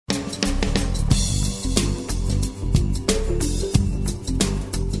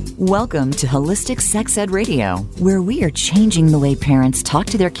Welcome to Holistic Sex Ed Radio, where we are changing the way parents talk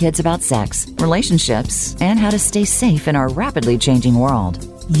to their kids about sex, relationships, and how to stay safe in our rapidly changing world.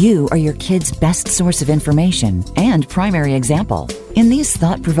 You are your kid's best source of information and primary example. In these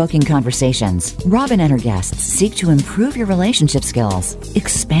thought-provoking conversations, Robin and her guests seek to improve your relationship skills,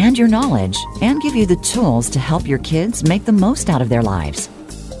 expand your knowledge, and give you the tools to help your kids make the most out of their lives.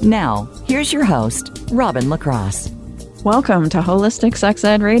 Now, here's your host, Robin LaCrosse. Welcome to Holistic Sex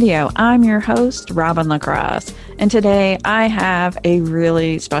Ed Radio. I'm your host, Robin LaCrosse, and today I have a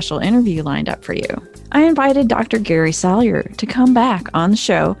really special interview lined up for you. I invited Dr. Gary Salyer to come back on the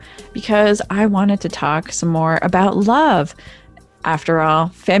show because I wanted to talk some more about love. After all,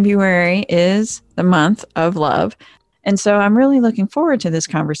 February is the month of love. And so I'm really looking forward to this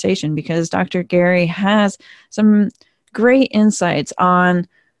conversation because Dr. Gary has some great insights on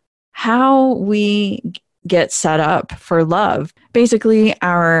how we get set up for love. Basically,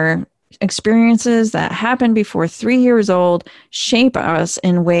 our experiences that happen before 3 years old shape us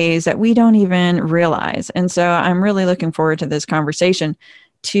in ways that we don't even realize. And so I'm really looking forward to this conversation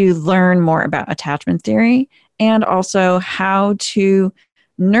to learn more about attachment theory and also how to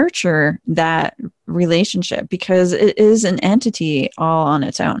nurture that relationship because it is an entity all on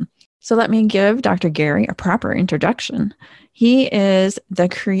its own. So let me give Dr. Gary a proper introduction. He is the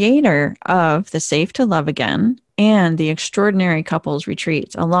creator of the Safe to Love Again and the Extraordinary Couples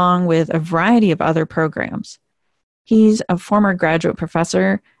Retreats, along with a variety of other programs. He's a former graduate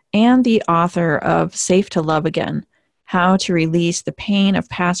professor and the author of Safe to Love Again, How to Release the Pain of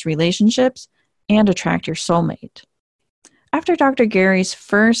Past Relationships and Attract Your Soulmate. After Dr. Gary's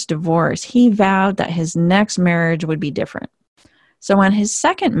first divorce, he vowed that his next marriage would be different. So when his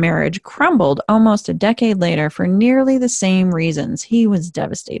second marriage crumbled almost a decade later for nearly the same reasons, he was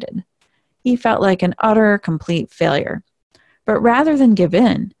devastated. He felt like an utter, complete failure. But rather than give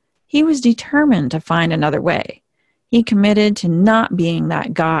in, he was determined to find another way. He committed to not being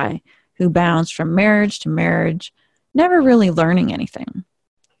that guy who bounced from marriage to marriage, never really learning anything.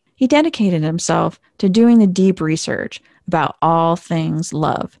 He dedicated himself to doing the deep research about all things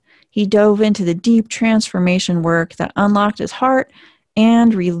love. He dove into the deep transformation work that unlocked his heart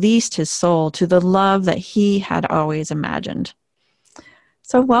and released his soul to the love that he had always imagined.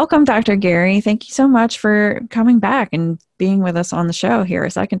 So welcome, Dr. Gary. Thank you so much for coming back and being with us on the show here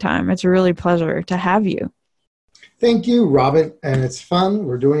a second time. It's a really pleasure to have you. Thank you, Robin. And it's fun.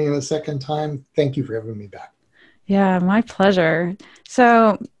 We're doing it a second time. Thank you for having me back. Yeah, my pleasure.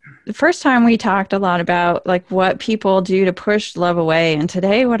 So the first time we talked a lot about like what people do to push love away. And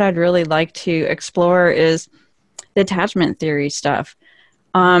today what I'd really like to explore is the attachment theory stuff.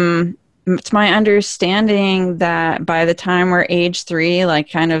 It's my understanding that by the time we're age 3, like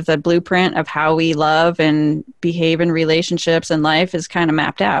kind of the blueprint of how we love and behave in relationships and life is kind of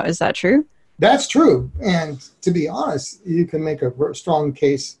mapped out. Is that true? That's true. And to be honest, you can make a strong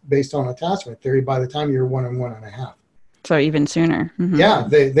case based on attachment theory by the time you're 1 and 1.5. So even sooner. Mm-hmm. Yeah,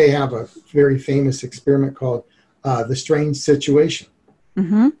 they have a very famous experiment called the strange situation.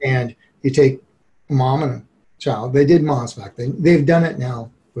 Mm-hmm. And you take mom and a child. They did moms back then. They've done it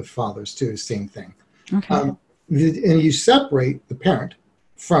now with fathers too, same thing. Okay. And you separate the parent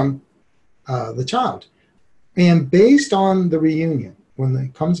from the child. And based on the reunion, when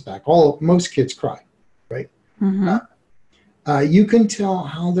it comes back, most kids cry, right? Mm-hmm. You can tell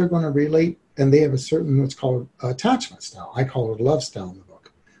how they're going to relate, and they have a certain what's called attachment style. I call it a love style in the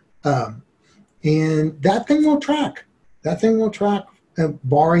book. And that thing will track. That thing will track,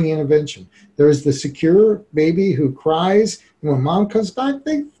 barring intervention. There's the secure baby who cries, and when mom comes back,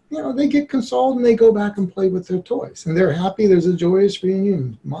 they get consoled and they go back and play with their toys, and they're happy. There's a joyous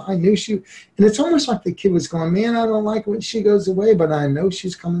reunion. I knew she, and it's almost like the kid was going, man, I don't like it when she goes away, but I know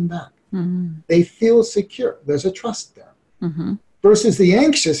she's coming back. Mm-hmm. They feel secure. There's a trust there. Mm-hmm. Versus the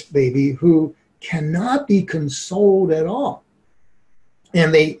anxious baby who cannot be consoled at all.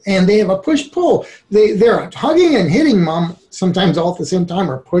 And they have a push-pull. They're hugging and hitting mom sometimes all at the same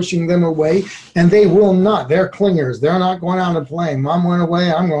time or pushing them away, and they will not. They're clingers. They're not going out and playing. Mom went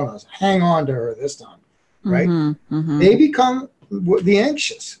away. I'm going to hang on to her this time, right? Mm-hmm. Mm-hmm. They become the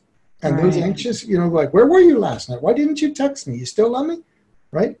anxious. And those anxious, like, where were you last night? Why didn't you text me? You still love me?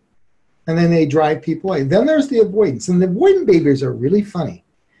 Right? And then they drive people away. Then there's the avoidance. And the avoidant babies are really funny.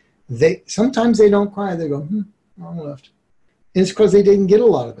 Sometimes they don't cry. They go, mom left. And it's because they didn't get a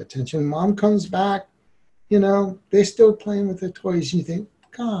lot of attention. Mom comes back, they're still playing with their toys. And you think,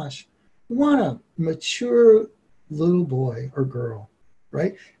 gosh, what a mature little boy or girl,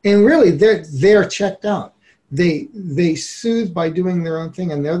 right? And really, they're checked out. they soothe by doing their own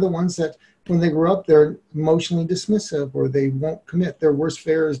thing, and they're the ones that when they grow up they're emotionally dismissive or they won't commit. Their worst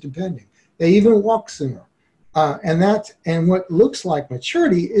fear is depending. They even walk sooner, and what looks like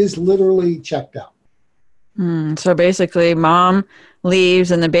maturity is literally checked out. So basically, mom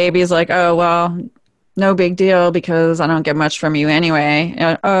leaves and the baby's like, "Oh well, no big deal because I don't get much from you anyway."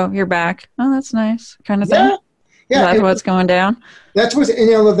 Oh, you're back. Oh, that's nice, kind of thing. Yeah, that's what's going down. That's what's,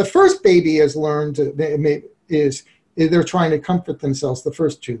 the first baby has learned is they're trying to comfort themselves. The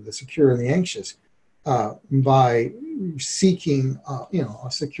first two, the secure and the anxious, by seeking a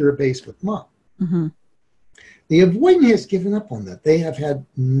secure base with mom. Mm-hmm. The avoidant has given up on that. They have had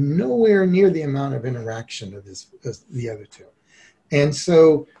nowhere near the amount of interaction as the other two, and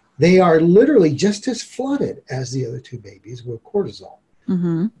so they are literally just as flooded as the other two babies with cortisol.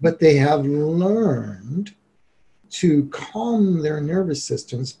 Mm-hmm. But they have learned to calm their nervous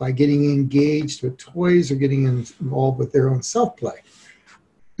systems by getting engaged with toys or getting involved with their own self-play.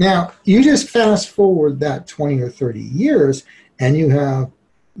 Now, you just fast forward that 20 or 30 years, and you have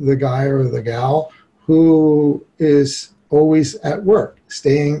the guy or the gal who is always at work,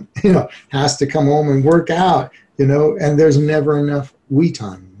 staying, has to come home and work out, and there's never enough we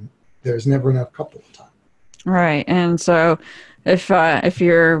time. There's never enough couple time. Right. And so if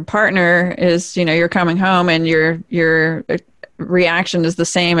your partner is, you're coming home and your reaction is the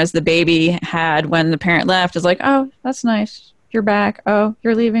same as the baby had when the parent left, is like, oh, that's nice. You're back. Oh,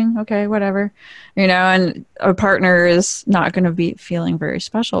 you're leaving. Okay, whatever. And a partner is not going to be feeling very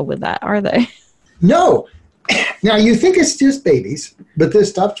special with that, are they? No. Now, you think it's just babies, but this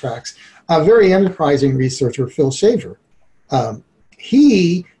stuff tracks. A very enterprising researcher, Phil Shaver,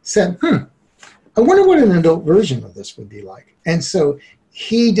 he said, I wonder what an adult version of this would be like. And so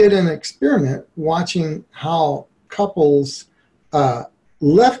he did an experiment watching how couples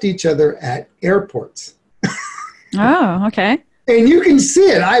left each other at airports. Oh, okay. And you can see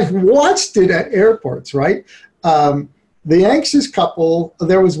it. I've watched it at airports, right? The anxious couple,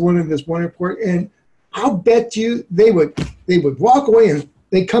 there was one in this one airport, and I'll bet you they would walk away and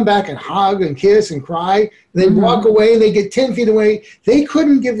they'd come back and hug and kiss and cry. They'd walk away and they get 10 feet away. They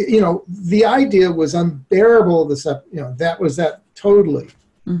couldn't give, the idea was unbearable. That was that totally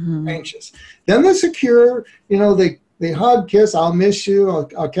anxious. Then the secure, they hug, kiss, I'll miss you.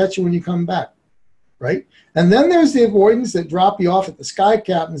 I'll catch you when you come back. Right. And then there's the avoidance that drop you off at the sky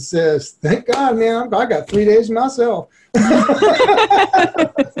cap and says, thank God, man, I got 3 days myself.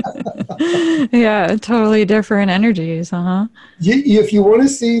 Yeah, totally different energies. If you want to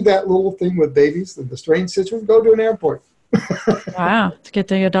see that little thing with babies, the strange situation, go to an airport. Wow, to get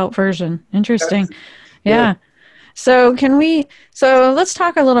the adult version. Interesting. Yeah. So let's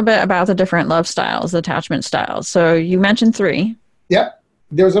talk a little bit about the different love styles, attachment styles. So you mentioned 3. Yep.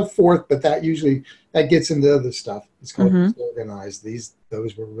 There's a 4th, but that gets into other stuff. It's called disorganized.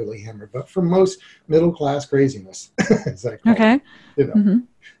 Those were really hammered. But for most middle class craziness, as I call it,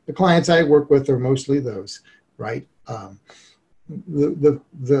 the clients I work with are mostly those, right? The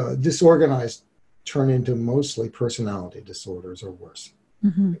disorganized turn into mostly personality disorders or worse,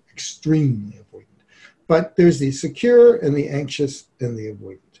 extremely avoidant. But there's the secure and the anxious and the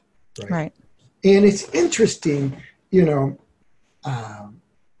avoidant, right? And it's interesting,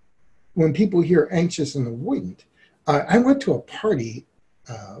 when people hear anxious and avoidant. I went to a party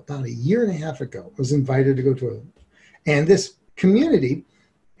about 1.5 years ago. I was invited to go to and this community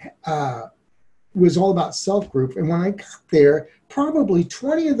was all about self-group. And when I got there, probably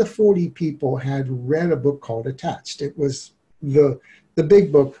 20 of the 40 people had read a book called Attached. It was the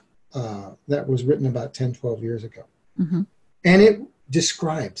big book that was written about 10, 12 years ago. And it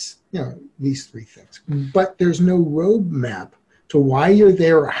describes, these 3 things. But there's no roadmap to why you're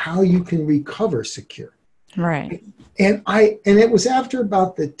there or how you can recover secure. Right. And it was after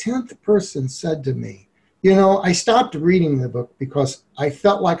about the 10th person said to me, I stopped reading the book because I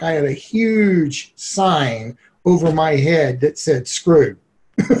felt like I had a huge sign over my head that said screwed.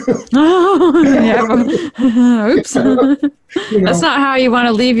 Oh, yeah. Oops. That's not how you want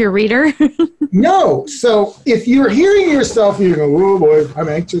to leave your reader. No. So if you're hearing yourself, you go, oh boy, I'm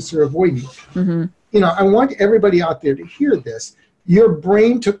anxious or avoidant. I want everybody out there to hear this. Your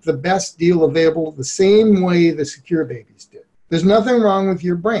brain took the best deal available the same way the secure babies did. There's nothing wrong with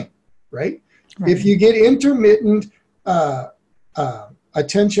your brain, right? If you get intermittent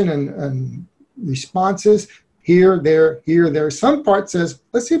attention and responses here, there, some part says,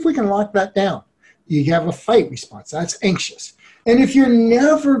 let's see if we can lock that down. You have a fight response. That's anxious. And if you're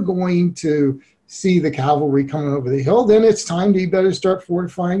never going to see the cavalry coming over the hill, then it's time you better start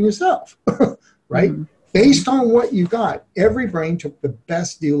fortifying yourself, right? Based on what you got, every brain took the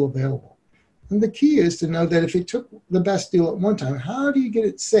best deal available. And the key is to know that if it took the best deal at one time, how do you get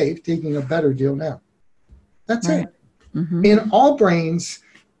it safe taking a better deal now? That's Right. it. Mm-hmm. And all brains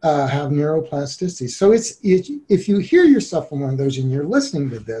have neuroplasticity. So if you hear yourself in one of those and you're listening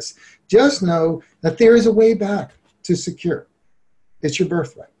to this, just know that there is a way back to secure. It's your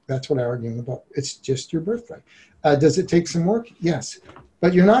birthright. That's what I argue in the book. It's just your birthright. Does it take some work? Yes.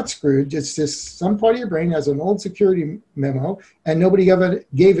 But you're not screwed. It's just some part of your brain has an old security memo and nobody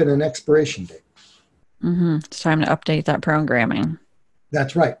gave it an expiration date. Mm-hmm. It's time to update that programming.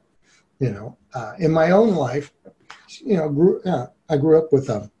 That's right. In my own life, I grew up with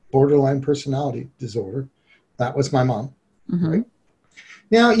a borderline personality disorder. That was my mom. Mm-hmm. Right?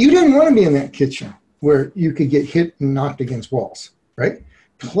 Now, you didn't want to be in that kitchen where you could get hit and knocked against walls, right?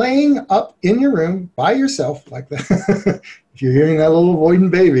 Playing up in your room by yourself like that, if you're hearing that little avoidant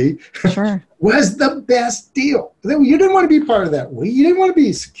baby, Sure. was the best deal. You didn't want to be part of that. You didn't want to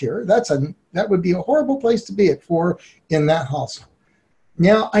be secure. That would be a horrible place to be at 4 in that household.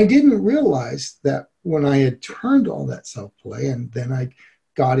 Now, I didn't realize that when I had turned all that self-play and then I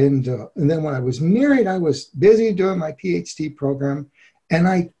got into, and then when I was married, I was busy doing my PhD program and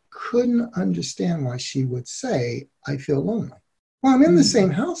I couldn't understand why she would say, I feel lonely. Well, I'm in the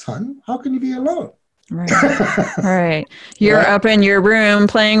same house, hon. How can you be alone? Right. Right. You're Right. up in your room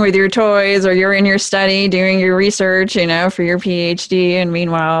playing with your toys, or you're in your study doing your research, for your PhD. And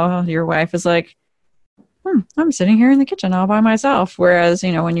meanwhile, your wife is like, I'm sitting here in the kitchen all by myself. Whereas,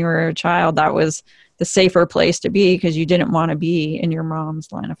 when you were a child, that was the safer place to be because you didn't want to be in your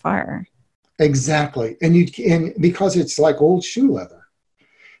mom's line of fire. Exactly. And because it's like old shoe leather,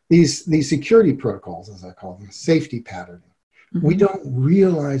 these security protocols, as I call them, safety patterning. Mm-hmm. We don't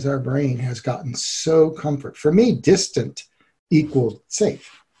realize our brain has gotten so comfort. For me, distant equals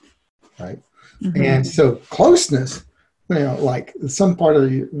safe, right? Mm-hmm. And so closeness, like some part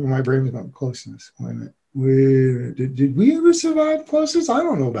of my brain was about closeness. Wait a minute. Did we ever survive closeness? I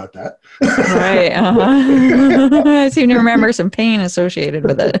don't know about that. Right. Uh-huh. I seem to remember some pain associated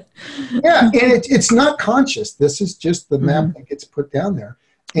with it. Yeah, and it's not conscious. This is just the map that gets put down there.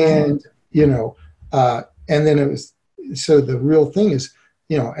 And, and then it was, so the real thing is,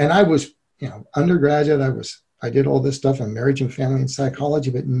 and I was, undergraduate, I did all this stuff in marriage and family and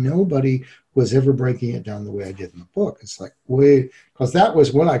psychology, but nobody was ever breaking it down the way I did in the book. It's like, because that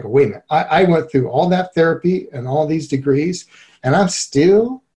was when I go, wait a minute, I went through all that therapy and all these degrees, and I'm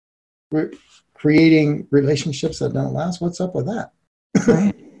still creating relationships that don't last. What's up with that?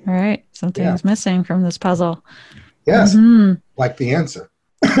 Right. Something's missing from this puzzle. Yes. Mm-hmm. Like the answer.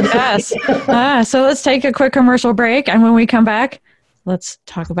 Yes. So let's take a quick commercial break. And when we come back, let's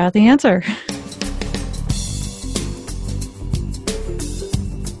talk about the answer.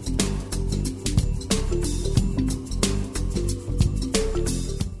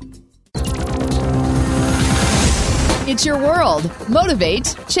 It's your world.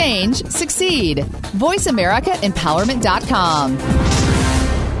 Motivate, change, succeed. VoiceAmericaEmpowerment.com.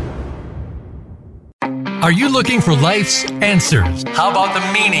 Are you looking for life's answers? How about the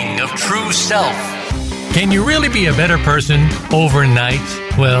meaning of true self? Can you really be a better person overnight?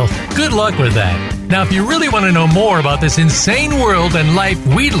 Well, good luck with that. Now, if you really want to know more about this insane world and life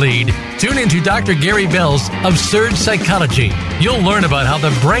we lead, tune into Dr. Gary Bell's Absurd Psychology. You'll learn about how the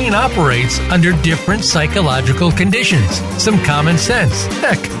brain operates under different psychological conditions. Some common sense.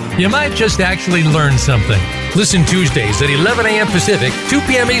 Heck, you might just actually learn something. Listen Tuesdays at 11 a.m. Pacific, 2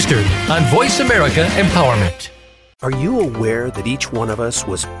 p.m. Eastern on Voice America Empowerment. Are you aware that each one of us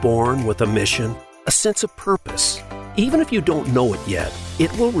was born with a mission, a sense of purpose? Even if you don't know it yet, it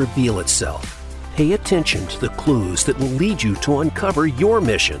will reveal itself. Pay attention to the clues that will lead you to uncover your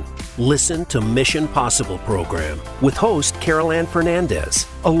mission. Listen to Mission Possible program with host Carol Ann Fernandez.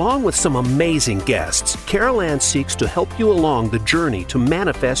 Along with some amazing guests, Carol Ann seeks to help you along the journey to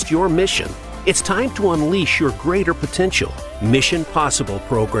manifest your mission. It's time to unleash your greater potential. Mission Possible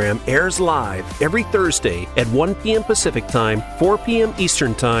program airs live every Thursday at 1 p.m. Pacific Time, 4 p.m.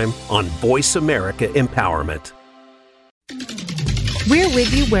 Eastern Time on Voice America Empowerment. We're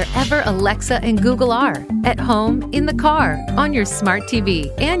with you wherever Alexa and Google are. At home, in the car, on your smart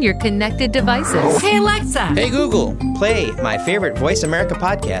TV, and your connected devices. Hey, Alexa. Hey, Google. Play my favorite Voice America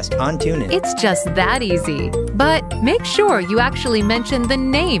podcast on TuneIn. It's just that easy. But make sure you actually mention the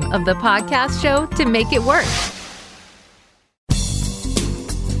name of the podcast show to make it work.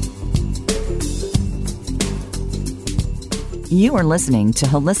 You are listening to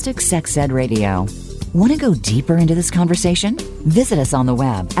Holistic Sex Ed Radio. Want to go deeper into this conversation? Visit us on the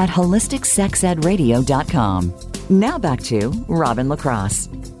web at holisticsexedradio.com. Now back to Robin LaCrosse.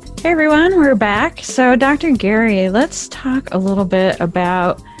 Hey everyone, we're back. So Dr. Gary, let's talk a little bit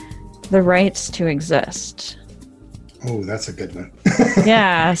about the rights to exist. Oh, that's a good one.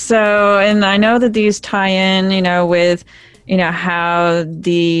 Yeah. So, and I know that these tie in, with, how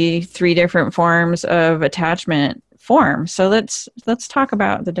the 3 different forms of attachment form. So let's talk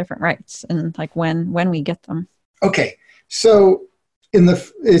about the different rights and like when we get them. Okay. So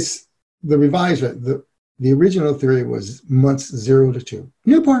it's the revised, the original theory was months 0 to 2.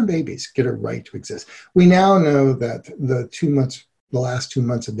 Newborn babies get a right to exist. We now know that the last 2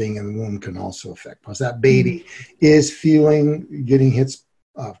 months of being in the womb can also affect, because that baby is getting hits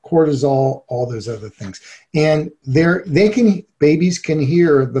of cortisol, all those other things. And babies can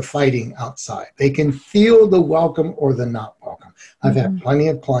hear the fighting outside. They can feel the welcome or the not welcome. I've had plenty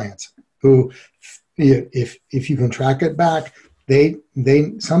of clients who, if you can track it back, they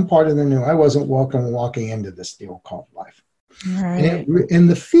some part of them knew I wasn't welcome walking into this deal called life. Right. And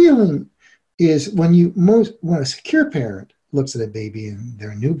the feeling is when a secure parent looks at a baby and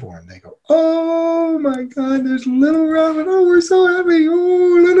they're newborn, they go, "Oh my God, there's little Robin. Oh, we're so happy.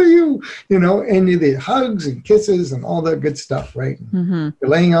 Oh, little you," and the hugs and kisses and all that good stuff, right? You're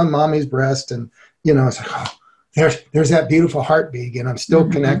laying on mommy's breast, and it's like, oh, there's that beautiful heartbeat again. I'm still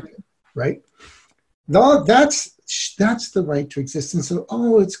connected, right? That's the right to existence. So,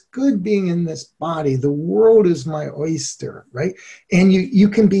 it's good being in this body. The world is my oyster, right? And you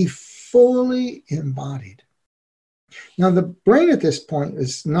can be fully embodied. Now, the brain at this point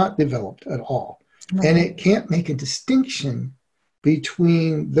is not developed at all, and it can't make a distinction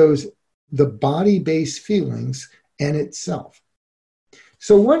between the body-based feelings and itself.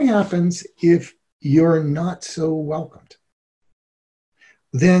 So what happens if you're not so welcomed?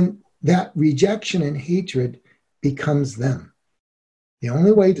 Then that rejection and hatred becomes them. The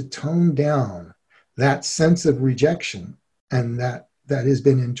only way to tone down that sense of rejection and that has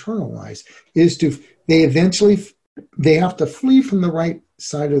been internalized is they have to flee from the right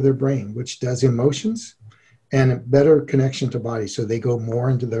side of their brain, which does emotions and a better connection to body. So they go more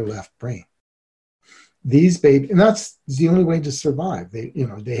into their left brain. These babies, and that's the only way to survive. They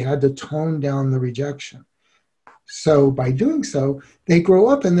had to tone down the rejection. So by doing so, they grow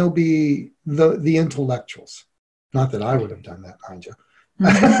up and they'll be the intellectuals. Not that I would have done that, mind you.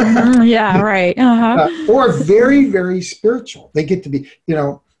 Yeah, right. Or very, very spiritual. They get to be,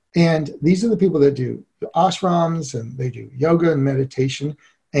 and these are the people that do the ashrams and they do yoga and meditation.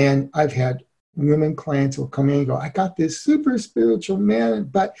 And I've had women clients will come in and go, "I got this super spiritual man,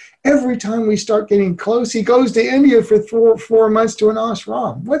 but every time we start getting close, he goes to India for 4 months to an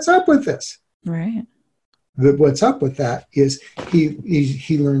ashram. What's up with this?" Right. What's up with that is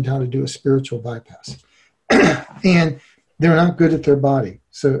he learned how to do a spiritual bypass. And they're not good at their body.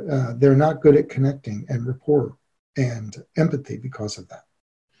 So they're not good at connecting and rapport and empathy because of that.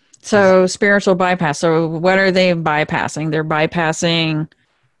 So spiritual bypass. So what are they bypassing? They're bypassing.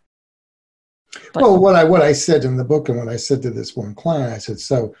 Well, what I said in the book and what I said to this one client, I said,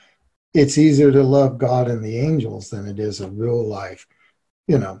 so it's easier to love God and the angels than it is a real life,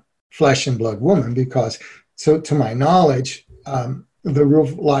 flesh and blood woman, because to my knowledge, the real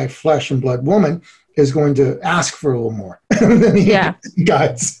life flesh and blood woman is going to ask for a little more than the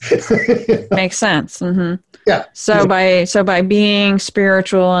guys. Makes sense. Mm-hmm. Yeah. So by being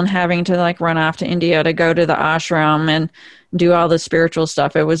spiritual and having to run off to India to go to the ashram and do all the spiritual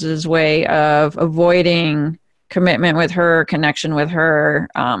stuff, it was his way of avoiding commitment with her, connection with her,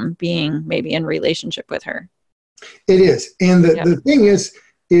 being maybe in relationship with her. It is. And the thing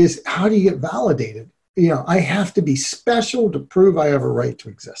is how do you get validated? I have to be special to prove I have a right to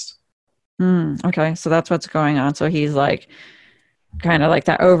exist. Okay. So that's what's going on. So he's kind of like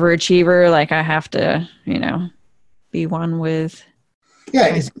that overachiever. I have to, be one with.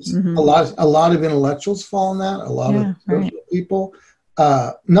 Yeah. It's a lot of intellectuals fall in that. A lot of spiritual people.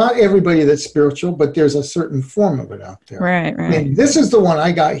 Not everybody that's spiritual, but there's a certain form of it out there. Right. I mean, this is the one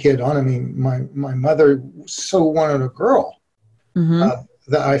I got hit on. I mean, my mother so wanted a girl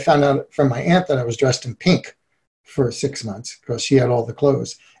that I found out from my aunt that I was dressed in pink for 6 months because she had all the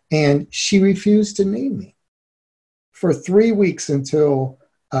clothes. And she refused to name me for 3 weeks until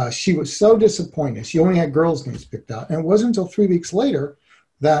she was so disappointed. She only had girls' names picked out. And it wasn't until 3 weeks later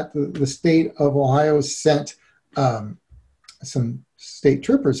that the state of Ohio sent some state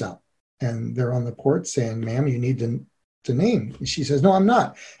troopers out. And they're on the porch saying, "Ma'am, you need to name." And she says, "No, I'm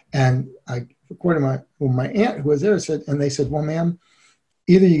not." And according to my aunt who was there, they said, "Well, ma'am,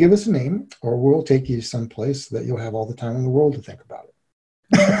 either you give us a name or we'll take you someplace that you'll have all the time in the world to think about it."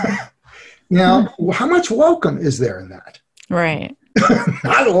 Now, how much welcome is there in that? Right.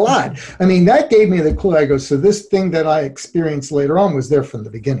 Not a lot. I mean, that gave me the clue. I go, so this thing that I experienced later on was there from the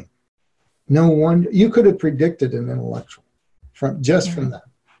beginning. No wonder you could have predicted an intellectual from that.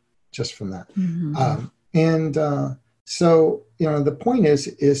 just from that. Mm-hmm. So, the point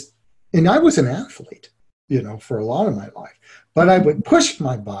is, and I was an athlete, for a lot of my life, but I would push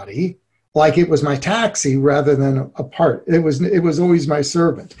my body like it was my taxi rather than a part. It was always my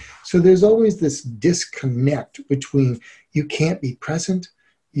servant. So there's always this disconnect between you can't be present,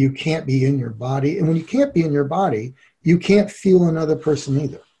 you can't be in your body. And when you can't be in your body, you can't feel another person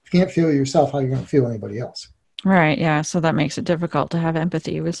either. If you can't feel yourself, how are you going to feel anybody else? Right. Yeah. So that makes it difficult to have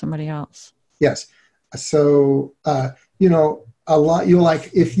empathy with somebody else. Yes. So, a lot,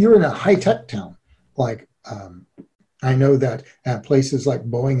 if you're in a high-tech town, like I know that at places like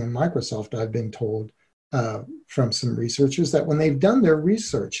Boeing and Microsoft, I've been told from some researchers that when they've done their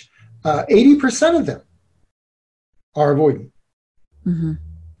research, 80% of them are avoidant. Mm-hmm.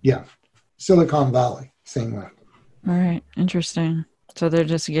 Yeah. Silicon Valley, same way. All right. Interesting. So they're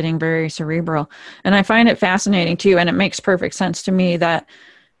just getting very cerebral. And I find it fascinating too. And it makes perfect sense to me that,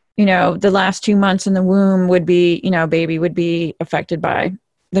 the last 2 months in the womb would be, baby would be affected by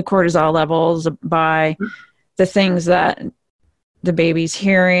the cortisol levels, by the things that the baby's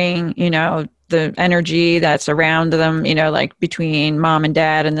hearing, the energy that's around them, like between mom and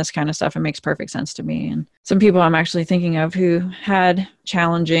dad and this kind of stuff. It makes perfect sense to me. And some people I'm actually thinking of who had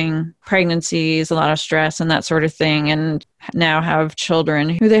challenging pregnancies, a lot of stress and that sort of thing, and now have children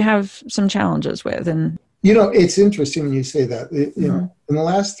who they have some challenges with. And it's interesting when you say that. In the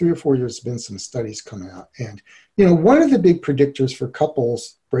last 3 or 4 years, there's been some studies coming out. And, one of the big predictors for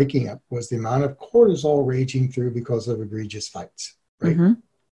couples breaking up was the amount of cortisol raging through because of egregious fights, right?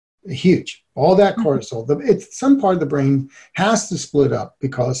 Mm-hmm. Huge. All that cortisol. Some part of the brain has to split up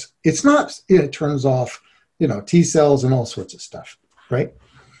because it's not, it turns off, T cells and all sorts of stuff, right?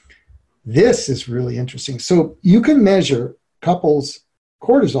 This is really interesting. So you can measure couples'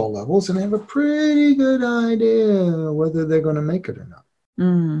 cortisol levels and have a pretty good idea whether they're going to make it or not.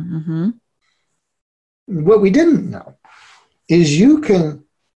 Mm-hmm. What we didn't know is you can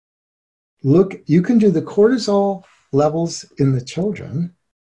do the cortisol levels in the children,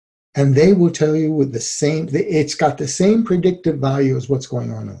 and they will tell you with it's got the same predictive value as what's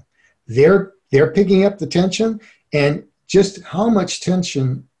going on. They're picking up the tension, and just how much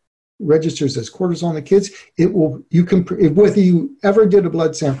tension registers as cortisol in the kids, whether you ever did a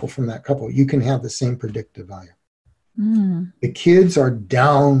blood sample from that couple, you can have the same predictive value. Mm. The kids are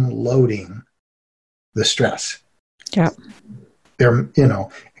downloading the stress. Yeah. They're,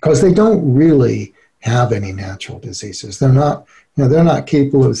 because they don't really have any natural diseases. They're not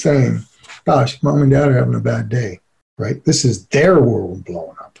capable of saying, gosh, mom and dad are having a bad day, right? This is their world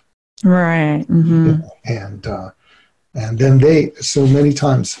blowing up. Right. Mm-hmm. And then so many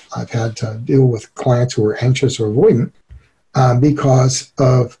times I've had to deal with clients who are anxious or avoidant because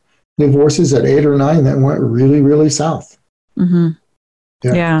of divorces at 8 or 9 that went really, really south. Mm-hmm.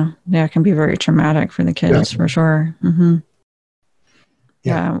 Yeah. It can be very traumatic for the kids, for sure. Mm-hmm.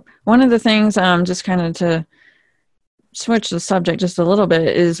 Yeah. One of the things, just kind of to switch the subject just a little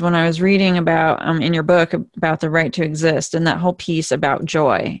bit, is when I was reading about, in your book, about the right to exist and that whole piece about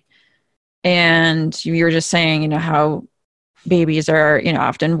joy. And you were just saying, how babies are,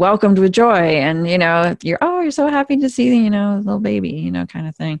 often welcomed with joy. And, you're so happy to see, little baby, kind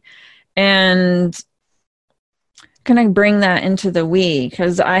of thing. And can I bring that into the we?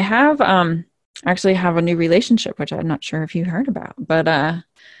 Because I have actually have a new relationship, which I'm not sure if you heard about, but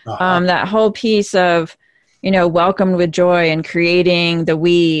that whole piece of, welcomed with joy and creating the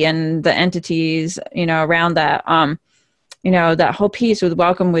we and the entities, around that, that whole piece with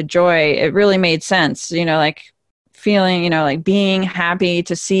welcome with joy, it really made sense, like feeling, like being happy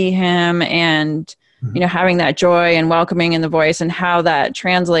to see him and, having that joy and welcoming in the voice and how that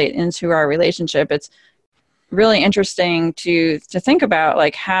translate into our relationship. It's really interesting to think about,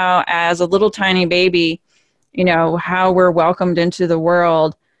 like how as a little tiny baby, how we're welcomed into the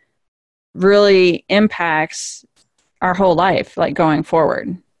world really impacts our whole life, like going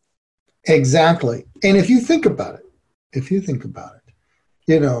forward. Exactly. And if you think about it,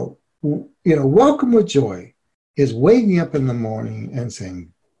 welcome with joy is waking up in the morning and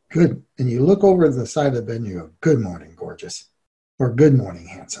saying, good. And you look over the side of the bed and you go, good morning, gorgeous. Or good morning,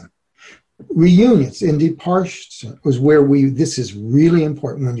 handsome. Reunions and departure was where this is really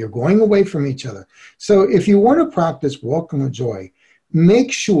important when you're going away from each other. So if you want to practice welcome with joy,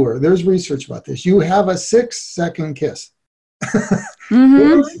 make sure, there's research about this, you have a 6-second kiss.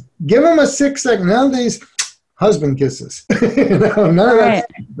 Mm-hmm. Give them a 6-second. None of these husband kisses. None of that,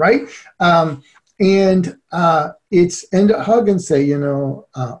 right? And hug and say,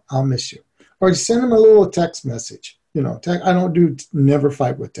 I'll miss you. Or send them a little text message. I don't do never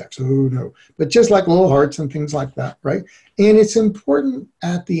fight with text. Oh, no. But just like little hearts and things like that, right? And it's important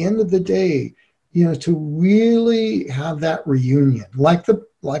at the end of the day, to really have that reunion, like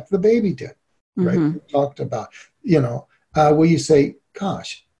the baby did, right? We talked about, where you say,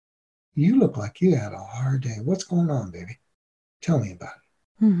 gosh, you look like you had a hard day. What's going on, baby? Tell me about it.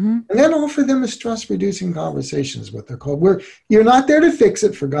 And then offer them a stress-reducing conversation is what they're called. Where you're not there to fix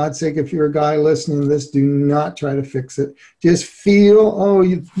it, for God's sake. If you're a guy listening to this, do not try to fix it. Just feel,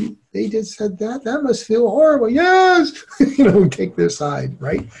 they just said that. That must feel horrible. Yes! Take their side,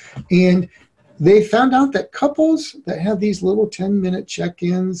 right? And they found out that couples that have these little 10-minute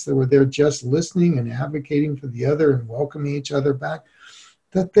check-ins, where they're just listening and advocating for the other and welcoming each other back,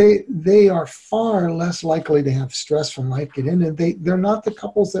 that they are far less likely to have stress from life get in, and they're not the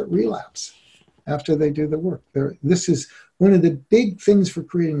couples that relapse after they do the work. This is one of the big things for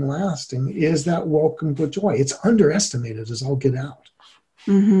creating lasting is that welcome with joy. It's underestimated as all get out.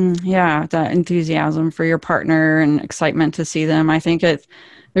 Yeah, that enthusiasm for your partner and excitement to see them. I think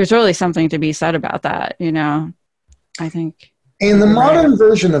there's really something to be said about that, I think. And the modern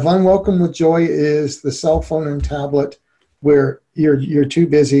version of unwelcome with joy is the cell phone and tablet, where you're too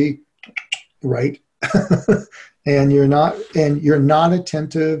busy, right? and you're not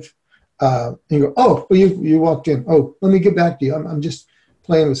attentive. You go, oh, well, you walked in. Oh, let me get back to you. I'm just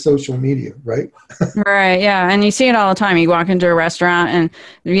playing with social media, right? Right. Yeah. And you see it all the time. You walk into a restaurant and,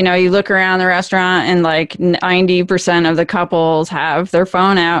 you look around the restaurant and like 90% of the couples have their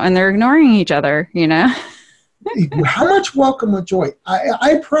phone out and they're ignoring each other, How much welcome with joy?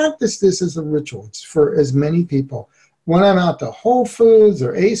 I practice this as a ritual. It's for as many people. When I'm out to Whole Foods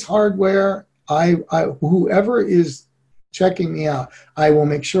or Ace Hardware, I whoever is checking me out, I will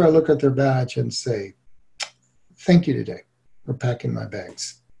make sure I look at their badge and say, thank you today for packing my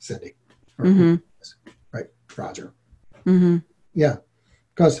bags, Cindy. Right, Roger. Yeah,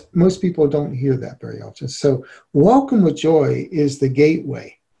 because most people don't hear that very often. So welcome with joy is the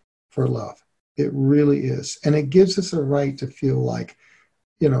gateway for love. It really is. And it gives us a right to feel like,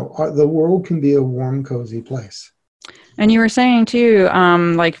 the world can be a warm, cozy place. And you were saying too,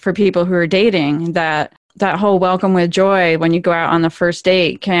 like for people who are dating, that whole welcome with joy when you go out on the first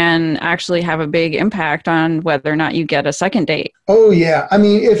date can actually have a big impact on whether or not you get a second date. Oh yeah.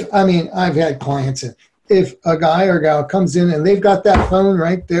 I've had clients, and if a guy or gal comes in and they've got that phone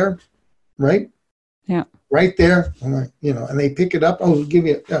right there, right? Yeah. Right there, and they pick it up. Oh, we'll give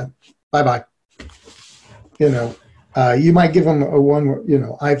you bye-bye. You might give them a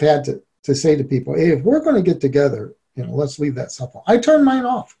one, I've had to say to people, hey, if we're going to get together, let's leave that cell phone. I turn mine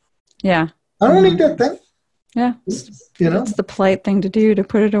off. Yeah. I don't need that thing. Yeah. It's the polite thing to do, to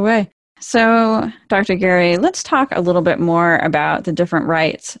put it away. So, Dr. Gary, let's talk a little bit more about the different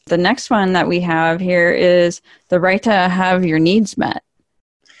rights. The next one that we have here is the right to have your needs met.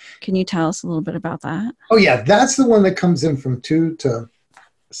 Can you tell us a little bit about that? Oh, yeah. That's the one that comes in from 2 to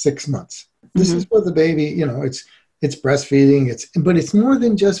 6 months. This is where the baby, it's breastfeeding, but it's more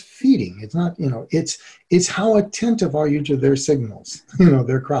than just feeding. It's not, it's how attentive are you to their signals,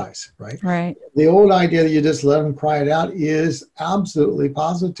 their cries, right? Right. The old idea that you just let them cry it out is absolutely,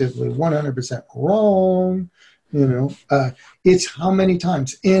 positively, 100% wrong. It's how many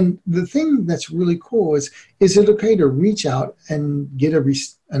times. And the thing that's really cool is it okay to reach out and get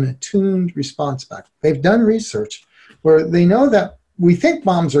an attuned response back? They've done research where they know that we think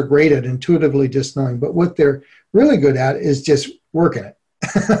moms are great at intuitively just knowing, but what they're really good at is just working it.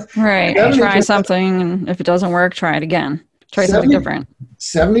 Right. Try something, and if it doesn't work, try it again. Try something different.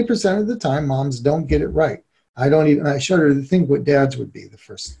 70% of the time, moms don't get it right. I showed her to think what dads would be the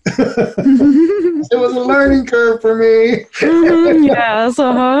first. It was a learning curve for me. Yes,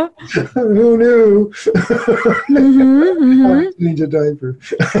 Who knew? Change a diaper.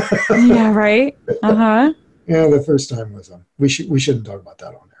 Yeah, right. Yeah, the first time was we shouldn't talk about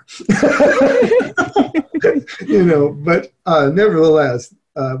that on there. But nevertheless,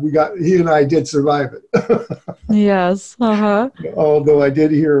 he and I did survive it. Yes. Although I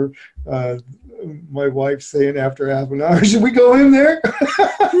did hear my wife saying after half an hour, should we go in there?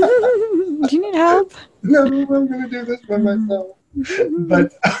 Do you need help? No, I'm going to do this by myself.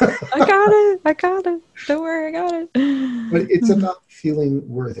 But I got it. Don't worry, I got it. But it's about feeling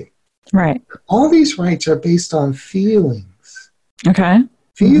worthy. Right. All these rights are based on feelings. Okay.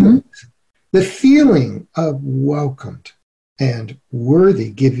 Feelings. The feeling of welcomed and worthy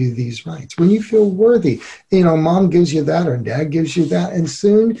give you these rights. When you feel worthy, mom gives you that or dad gives you that, and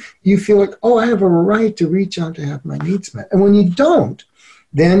soon you feel like, oh, I have a right to reach out to have my needs met. And when you don't,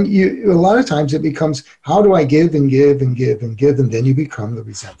 then a lot of times it becomes, how do I give and give and give and give? And then you become the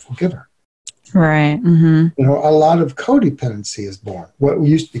resentful giver. Right. Mm-hmm. You know, a lot of codependency is born, what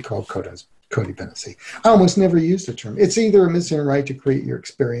used to be called codependency. I almost never use the term. It's either a missing right to create your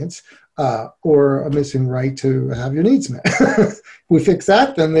experience or a missing right to have your needs met. If we fix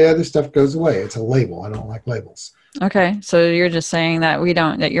that, then the other stuff goes away. It's a label. I don't like labels. Okay. So you're just saying that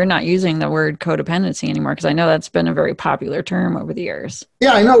that you're not using the word codependency anymore, because I know that's been a very popular term over the years.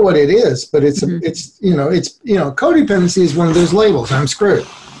 Yeah, I know what it is, but it's codependency is one of those labels. I'm screwed.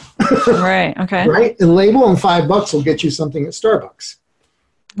 Right. Okay. Right? A label and $5 will get you something at Starbucks.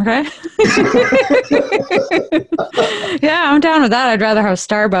 Okay. Yeah, I'm down with that. I'd rather have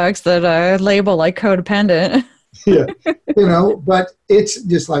Starbucks than a label like codependent. Yeah, but it's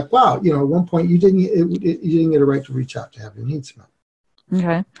just like, wow, at one point you didn't get a right to reach out to have your needs met.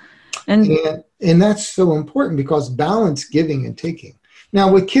 Okay. And that's so important, because balance, giving and taking. Now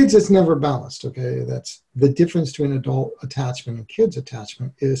with kids, it's never balanced. Okay. That's the difference between adult attachment and kids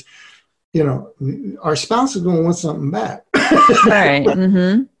attachment is, our spouse is going to want something back. Right.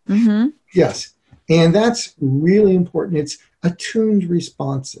 Mm-hmm. Mm-hmm. Yes. And that's really important. It's attuned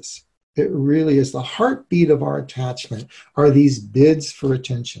responses. It really is. The heartbeat of our attachment are these bids for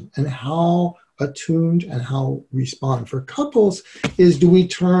attention, and how attuned and how respond. For couples is, do we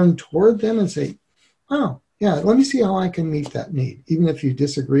turn toward them and say, oh, yeah, let me see how I can meet that need, even if you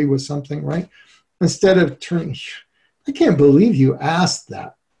disagree with something, right? Instead of turning, I can't believe you asked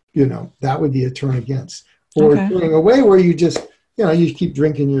that, that would be a turn against. Or turning away, where you just, you keep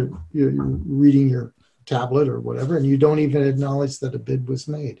drinking you're reading your tablet or whatever, and you don't even acknowledge that a bid was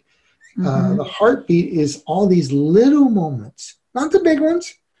made. Mm-hmm. The heartbeat is all these little moments, not the big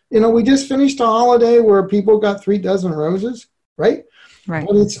ones. We just finished a holiday where people got 3 dozen roses, right? Right.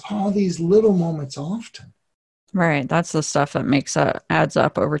 But it's all these little moments often. Right. That's the stuff that adds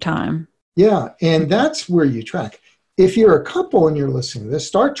up over time. Yeah. And that's where you track. If you're a couple and you're listening to this,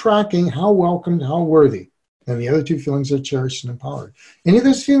 start tracking how welcomed, how worthy. And the other 2 feelings are cherished and empowered. Any of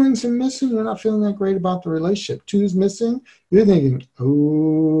those feelings are missing, you're not feeling that great about the relationship. 2 is missing, you're thinking,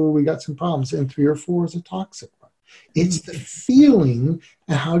 oh, we got some problems. And 3 or 4 is a toxic one. It's the feeling,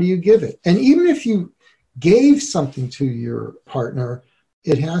 and how do you give it? And even if you gave something to your partner,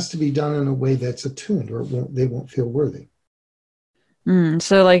 it has to be done in a way that's attuned, or they won't feel worthy.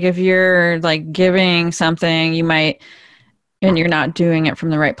 So like if you're like giving something, you might, and you're not doing it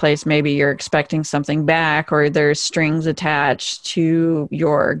from the right place, maybe you're expecting something back, or there's strings attached to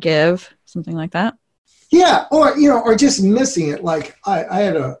your give, something like that. Yeah. Or just missing it. Like I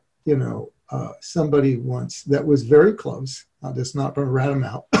had somebody once that was very close. I'm just not going to rat them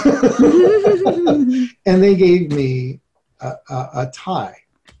out. And they gave me a tie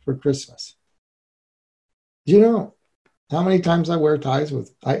for Christmas. Do you know how many times I wear ties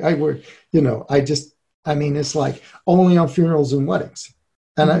I wear, it's like only on funerals and weddings.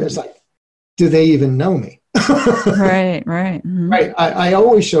 And it's like, do they even know me? Right. Mm-hmm. Right. I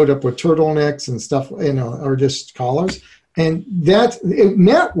always showed up with turtlenecks and stuff, or just collars. And it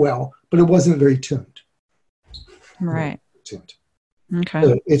meant well, but it wasn't very tuned. Right. Tuned.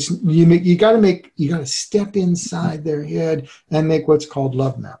 Okay. So you got to step inside their head and make what's called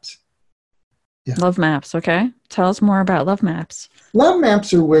love maps. Yeah. Love maps. Okay. Tell us more about love maps. Love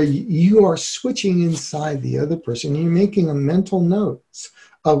maps are where you are switching inside the other person. You're making a mental notes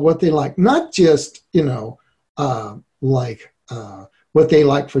of what they like, not just, what they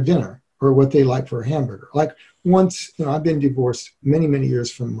like for dinner or what they like for a hamburger. Like once, I've been divorced many, many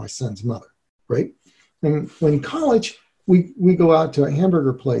years from my son's mother, right? And when in college, we go out to a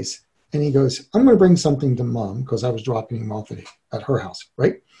hamburger place and he goes, I'm going to bring something to mom, because I was dropping him off at her house,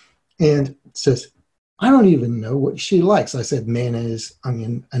 right? And says, I don't even know what she likes. I said, mayonnaise,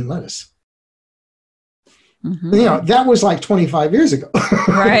 onion, and lettuce. Mm-hmm. That was like 25 years ago.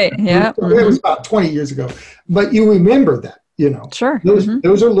 Right, yeah. Mm-hmm. It was about 20 years ago. But you remember that, Sure.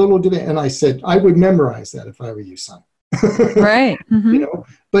 Those are little debates. And I said, I would memorize that if I were you, son. Right. Mm-hmm.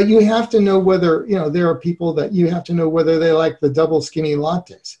 But you have to know whether, there are people that you have to know whether they like the double skinny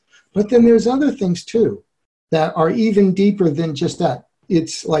lattes. But then there's other things too that are even deeper than just that.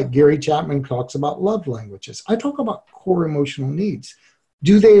 It's like Gary Chapman talks about love languages. I talk about core emotional needs.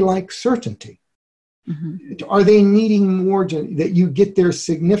 Do they like certainty? Mm-hmm. Are they needing more that you get their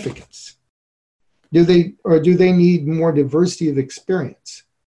significance? Do they need more diversity of experience?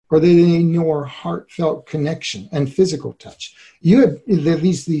 Or do they need more heartfelt connection and physical touch? You have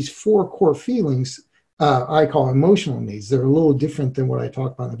these 4 core feelings I call emotional needs. They're a little different than what I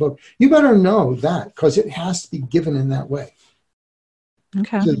talk about in the book. You better know that, because it has to be given in that way.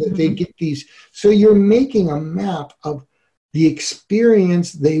 Okay. So that they get these. So you're making a map of the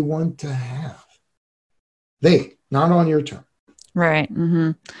experience they want to have. Not on your term. Right.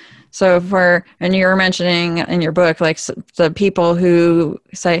 Mm-hmm. So and you were mentioning in your book, like the people who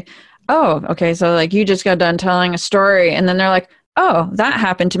say, oh, okay, so like you just got done telling a story, and then they're like, oh, that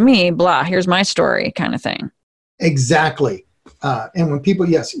happened to me, blah, here's my story, kind of thing. Exactly. And when people,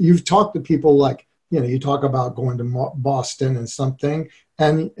 yes, you've talked to people like, you talk about going to Boston and something,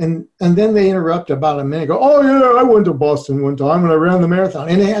 and then they interrupt about a minute, go, oh yeah, I went to Boston one time and I ran the marathon.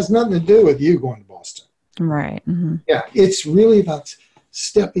 And it has nothing to do with you going to Boston. Right. Mm-hmm. Yeah, it's really about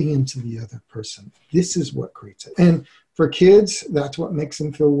stepping into the other person. This is what creates it. And for kids, that's what makes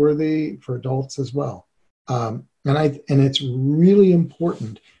them feel worthy, for adults as well. And it's really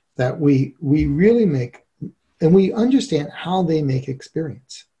important that we really make, and we understand how they make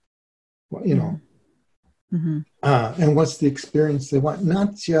experience. Mm-hmm. And what's the experience they want?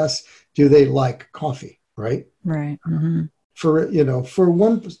 Not just do they like coffee, right? Right. Mm-hmm. For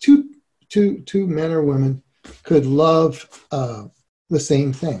two men or women could love the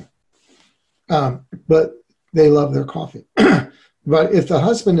same thing, but they love their coffee. But if the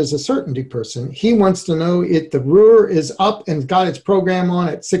husband is a certainty person, he wants to know the brewer is up and got its program on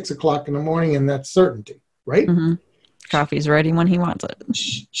at 6 o'clock in the morning, and that's certainty, right? Mm-hmm. Coffee's ready when he wants it.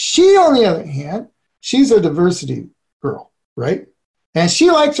 She, on the other hand, she's a diversity girl, right? And she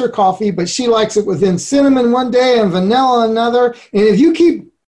likes her coffee, but she likes it within cinnamon one day and vanilla another. And if you keep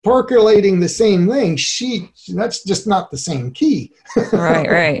percolating the same thing, that's just not the same key.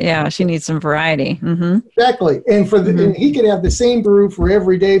 Right. Yeah, she needs some variety. Mm-hmm. Exactly. And and he could have the same brew for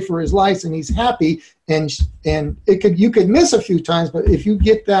every day for his life, and he's happy. And you could miss a few times, but if you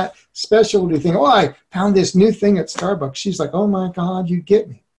get that specialty thing, oh, I found this new thing at Starbucks, she's like, oh my God, you get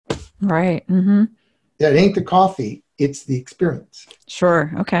me. Right. Mm-hmm. That ain't the coffee, it's the experience.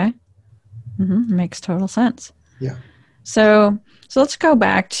 Sure. Okay. Mm-hmm. Makes total sense. Yeah. So let's go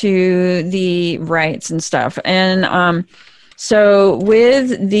back to the rights and stuff. And so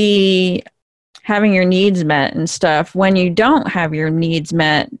with the having your needs met and stuff, when you don't have your needs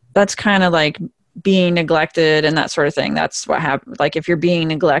met, that's kind of like being neglected and that sort of thing. That's what happens. Like if you're being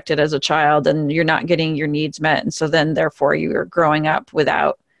neglected as a child and you're not getting your needs met, and so then therefore you are growing up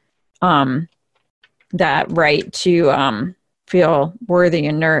without that right to feel worthy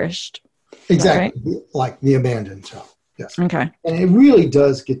and nourished. Exactly. Right? Like the abandoned child. Yes. Okay. And it really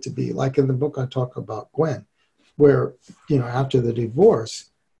does get to be like in the book I talk about Gwen, where, after the divorce,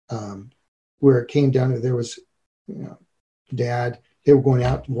 where it came down to there was, dad, they were going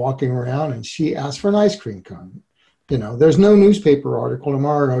out walking around and she asked for an ice cream cone. There's no newspaper article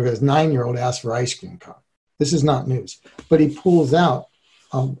tomorrow because 9-year-old asked for ice cream cone. This is not news. But he pulls out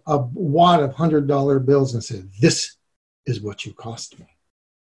a wad of $100 bills and said, this is what you cost me.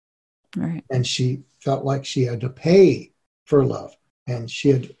 Right. And she felt like she had to pay for love, and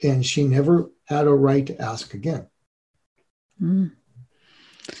she never had a right to ask again. Mm.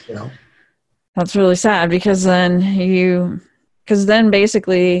 That's really sad because then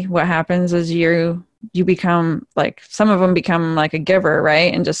basically what happens is you become like, some of them become like a giver,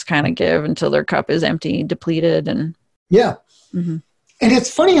 right? And just kind of give until their cup is empty, depleted, and yeah. Mm-hmm. And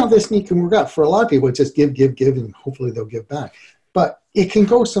it's funny how this can work out. For a lot of people, it's just give, and hopefully they'll give back. But it can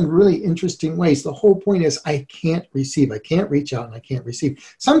go some really interesting ways. The whole point is I can't receive. I can't reach out and I can't receive.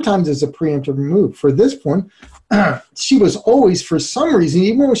 Sometimes it's a preemptive move. For this one, she was always, for some reason,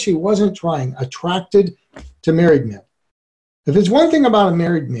 even when she wasn't trying, attracted to married men. If it's one thing about a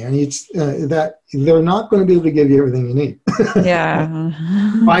married man, it's that they're not going to be able to give you everything you need. Yeah.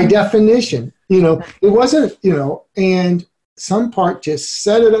 By definition, it wasn't, and some part just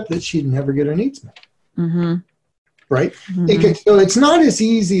set it up that she'd never get her needs met. Mm-hmm. Right? Mm-hmm. So it's not as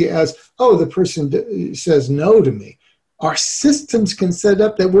easy as, the person says no to me. Our systems can set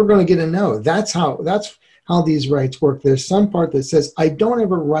up that we're going to get a no. That's how these rights work. There's some part that says, I don't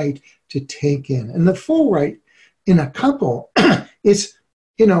have a right to take in. And the full right in a couple is,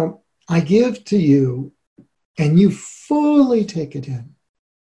 I give to you and you fully take it in.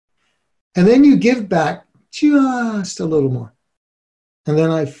 And then you give back just a little more. And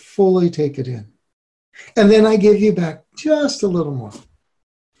then I fully take it in. And then I give you back just a little more.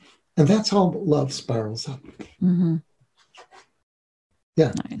 And that's how love spirals up. Mm-hmm.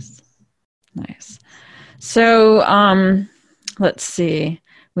 Yeah. Nice. So let's see.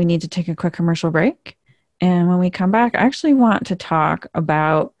 We need to take a quick commercial break. And when we come back, I actually want to talk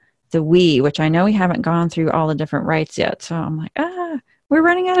about the we, which I know we haven't gone through all the different rights yet. So I'm like, we're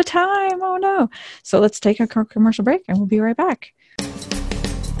running out of time. Oh, no. So let's take a commercial break and we'll be right back.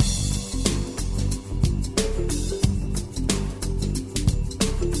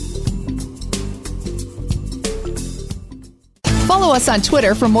 Follow us on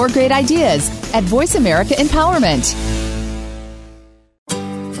Twitter for more great ideas at Voice America Empowerment.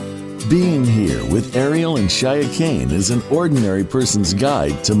 Being Here with Ariel and Shia Kane is an ordinary person's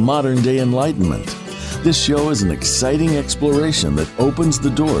guide to modern-day enlightenment. This show is an exciting exploration that opens the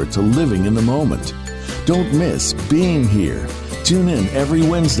door to living in the moment. Don't miss Being Here. Tune in every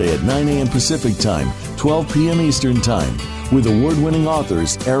Wednesday at 9 a.m. Pacific Time, 12 p.m. Eastern Time, with award-winning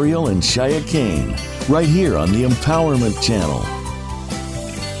authors Ariel and Shia Kane, right here on the Empowerment Channel.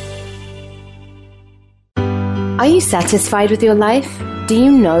 Are you satisfied with your life? Do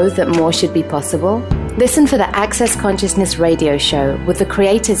you know that more should be possible? Listen for the Access Consciousness radio show with the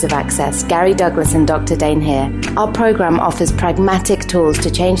creators of Access, Gary Douglas and Dr. Dane here. Our program offers pragmatic tools to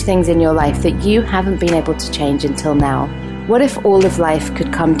change things in your life that you haven't been able to change until now. What if all of life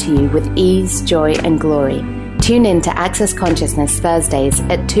could come to you with ease, joy, and glory? Tune in to Access Consciousness Thursdays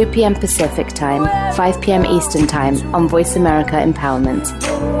at 2 p.m. Pacific Time, 5 p.m. Eastern Time on Voice America Empowerment.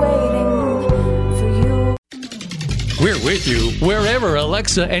 We're with you wherever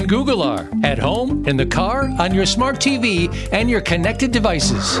Alexa and Google are. At home, in the car, on your smart TV, and your connected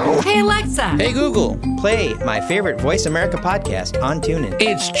devices. Hey, Alexa. Hey, Google. Play my favorite Voice America podcast on TuneIn.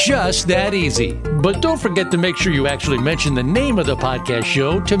 It's just that easy. But don't forget to make sure you actually mention the name of the podcast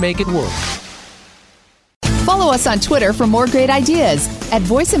show to make it work. Follow us on Twitter for more great ideas at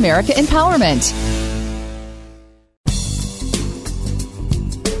Voice America Empowerment.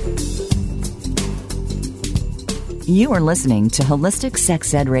 You are listening to Holistic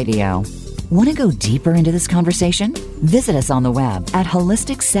Sex Ed Radio. Want to go deeper into this conversation? Visit us on the web at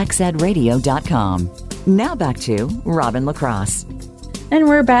holisticsexedradio.com. Now back to Robin LaCrosse. And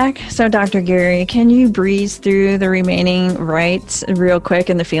we're back. So, Dr. Gary, can you breeze through the remaining rights real quick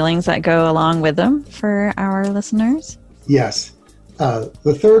and the feelings that go along with them for our listeners? Yes.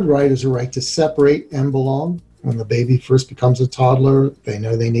 The third right is a right to separate and belong. When the baby first becomes a toddler, they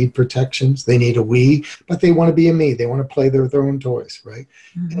know they need protections. They need a we, but they want to be a me. They want to play their own toys, right?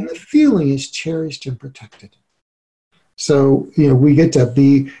 Mm-hmm. And the feeling is cherished and protected. So, we get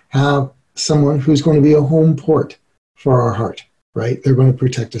to have someone who's going to be a home port for our heart, right? They're going to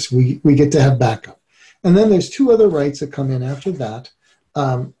protect us. We get to have backup. And then there's two other rights that come in after that.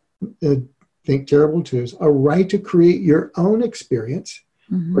 Think terrible twos, a right to create your own experience,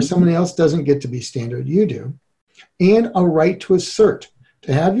 mm-hmm. where someone else doesn't get to be standard, you do. And a right to assert,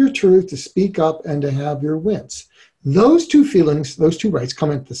 to have your truth, to speak up, and to have your wins. Those two feelings, those two rights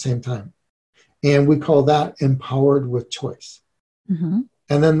come at the same time. And we call that empowered with choice. Mm-hmm.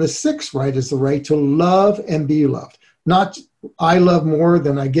 And then the sixth right is the right to love and be loved. Not I love more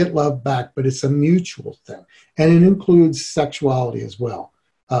than I get love back, but it's a mutual thing. And it includes sexuality as well.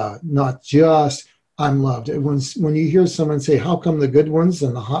 Not just I'm loved. When you hear someone say, how come the good ones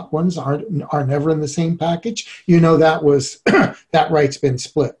and the hot ones are never in the same package? That was that right's been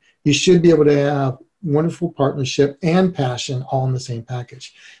split. You should be able to have wonderful partnership and passion all in the same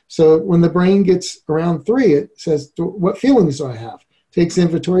package. So when the brain gets around 3, it says, what feelings do I have? Takes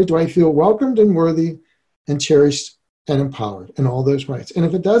inventory. Do I feel welcomed and worthy and cherished and empowered and all those rights? And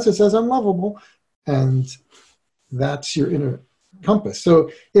if it does, it says I'm lovable. And that's your inner compass.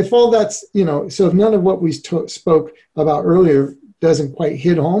 So if all that's, so if none of what we spoke about earlier doesn't quite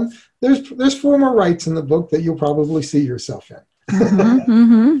hit home, there's 4 more rights in the book that you'll probably see yourself in. Mm-hmm,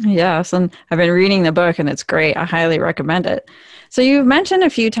 mm-hmm. Yes, and I've been reading the book and it's great. I highly recommend it. So you've mentioned a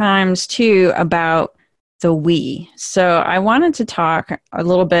few times too about the we. So I wanted to talk a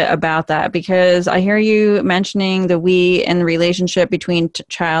little bit about that because I hear you mentioning the we in the relationship between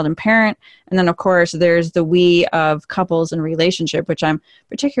child and parent. And then, of course, there's the we of couples and relationship, which I'm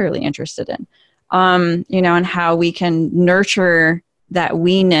particularly interested in, and how we can nurture that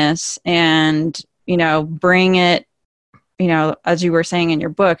we-ness and, bring it, as you were saying in your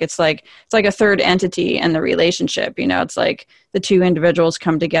book, it's like a third entity in the relationship. It's like the two individuals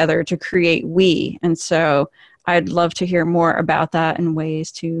come together to create we. And so I'd love to hear more about that and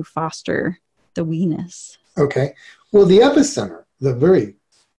ways to foster the we-ness. Okay. Well, the epicenter, the very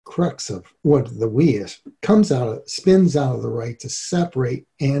crux of what the we is, spins out of the right to separate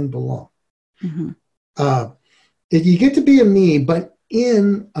and belong. Mm-hmm. You get to be a me, but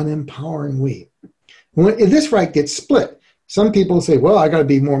in an empowering we. When this right gets split, some people say, well, I got to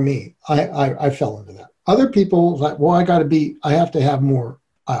be more me. I fell into that. Other people like, well, I have to have more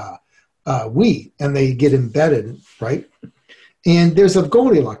we, and they get embedded, right? And there's a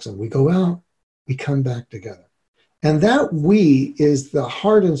Goldilocks zone. We go out, we come back together. And that we is the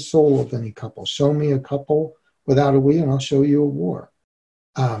heart and soul of any couple. Show me a couple without a we, and I'll show you a war.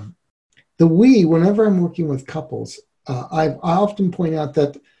 The we, whenever I'm working with couples, I often point out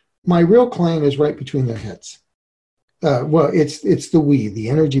that my real client is right between their heads. It's the we, the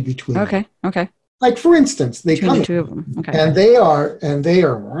energy between them. Okay. Like, for instance, they come two of them. Okay. and they are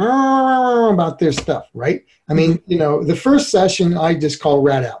about their stuff, right? I mean, the first session I just call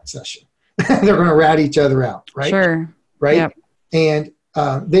rat out session. They're going to rat each other out, right? Sure. Right. Yep. And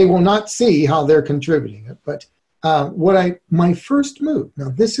they will not see how they're contributing it. But my first move, now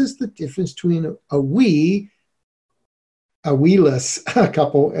this is the difference between a we-less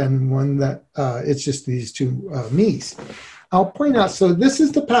couple and one that it's just these two me's. I'll point out, so this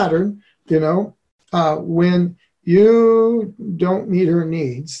is the pattern, when you don't meet her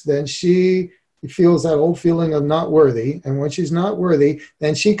needs, then she feels that old feeling of not worthy. And when she's not worthy,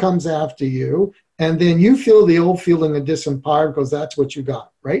 then she comes after you. And then you feel the old feeling of disempowered because that's what you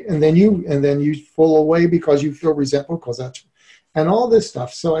got, right? And then you fall away because you feel resentful because that's, and all this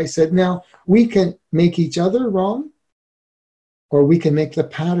stuff. So I said, now we can make each other wrong, or we can make the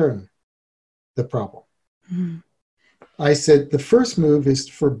pattern the problem. Mm-hmm. I said, the first move is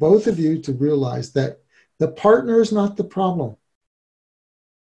for both of you to realize that the partner is not the problem.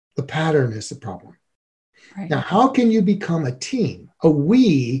 The pattern is the problem. Right. Now, how can you become a team, a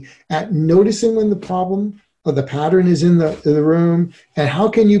we, at noticing when the problem or the pattern is in the room? And how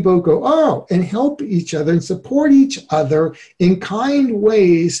can you both go, and help each other and support each other in kind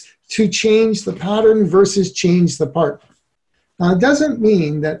ways to change the pattern versus change the partner? Now, it doesn't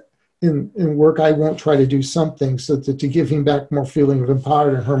mean that in work I won't try to do something so to give him back more feeling of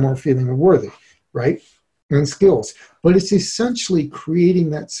empowered and her more feeling of worthy, right? And skills. But it's essentially creating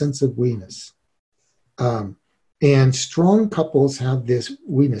that sense of we-ness. And strong couples have this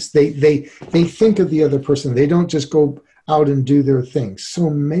we-ness. They think of the other person. They don't just go out and do their thing. So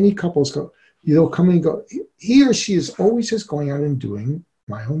many couples they'll come and go, he or she is always just going out and doing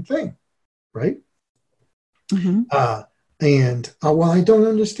my own thing, right? Mm-hmm. Well, I don't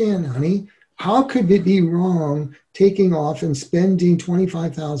understand, honey. How could it be wrong taking off and spending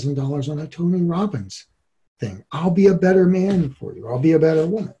 $25,000 on a Tony Robbins thing? I'll be a better man for you. I'll be a better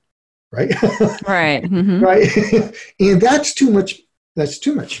woman, right? Right. Mm-hmm. Right. And that's too much. That's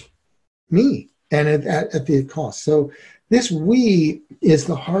too much me, and at the cost. So this we is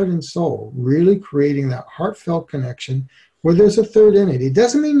the heart and soul, really creating that heartfelt connection where there's a third entity. It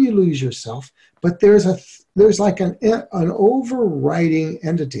doesn't mean you lose yourself, but there's like an overriding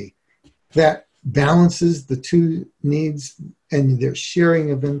entity that balances the two needs and their sharing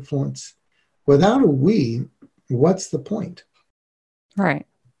of influence. Without a we, what's the point? Right.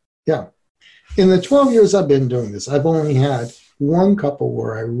 Yeah. In the 12 years I've been doing this, I've only had one couple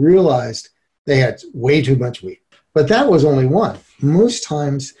where I realized they had way too much we. But that was only one. Most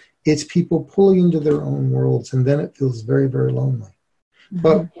times it's people pulling into their own worlds, and then it feels very, very lonely. Mm-hmm.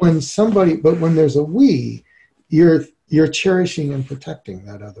 But when there's a we, you're cherishing and protecting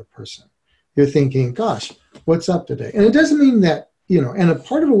that other person. You're thinking, gosh, what's up today? And it doesn't mean that, and a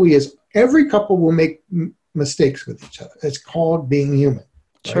part of a we is every couple will make mistakes with each other. It's called being human.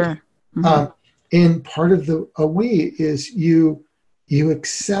 Right? Sure. Mm-hmm. And part of a we is you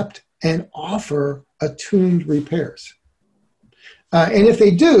accept and offer attuned repairs. And if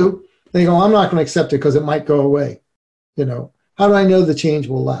they do, they go, I'm not going to accept it because it might go away. How do I know the change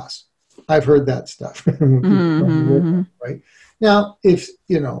will last? I've heard that stuff. Mm-hmm. Right now, if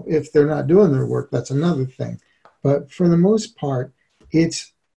they're not doing their work, that's another thing. But for the most part,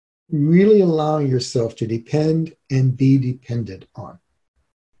 it's really allowing yourself to depend and be dependent on.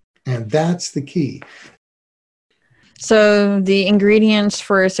 And that's the key. So the ingredients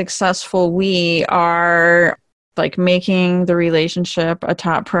for a successful we are like making the relationship a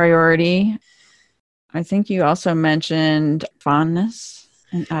top priority. I think you also mentioned fondness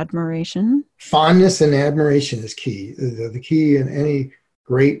and admiration. Fondness and admiration is key. The key in any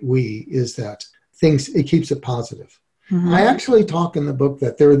great we is that it keeps it positive. Mm-hmm. I actually talk in the book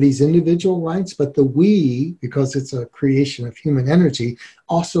that there are these individual rights, but the we, because it's a creation of human energy,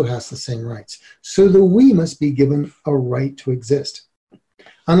 also has the same rights. So the we must be given a right to exist.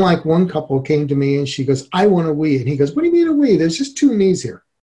 Unlike one couple came to me and she goes, I want a we. And he goes, what do you mean a we? There's just two me's here.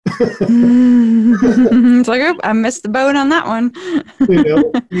 It's like, oh, I missed the boat on that one.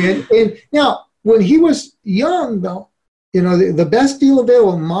 And now, when he was young, though, the best deal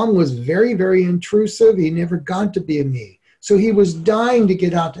available, mom was very, very intrusive. He never got to be a me. So he was dying to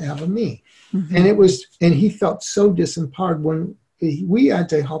get out to have a me. Mm-hmm. And he felt so disempowered when we had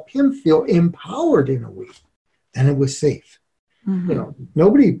to help him feel empowered in a we. Then it was safe. Mm-hmm.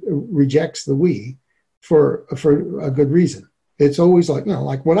 Nobody rejects the we for a good reason. It's always like,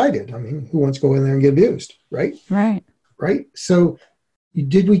 like what I did. I mean, who wants to go in there and get abused, right? Right. Right. So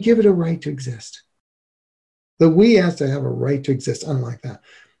did we give it a right to exist? The we has to have a right to exist, unlike that.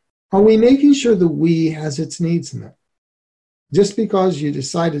 Are we making sure the we has its needs met? Just because you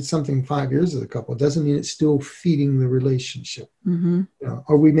decided something 5 years as a couple doesn't mean it's still feeding the relationship. Mm-hmm. You know,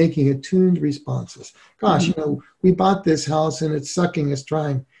 are we making attuned responses? Gosh, Mm-hmm. you know, we bought this house and it's sucking us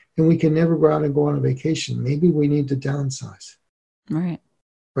dry, and we can never go out and go on a vacation. Maybe we need to downsize. Right.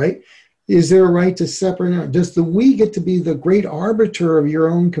 Right? Is there a right to separate out? Does the we get to be the great arbiter of your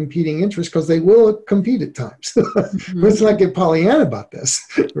own competing interests? Because they will compete at times. Mm-hmm. Let's not get Pollyanna about this.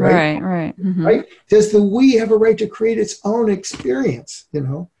 Right? Right. Mm-hmm. Right? Does the we have a right to create its own experience, you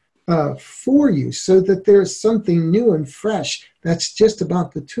know, for you, so that there's something new and fresh that's just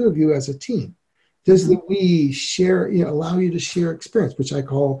about the two of you as a team? Does the we share, you know, allow you to share experience, which I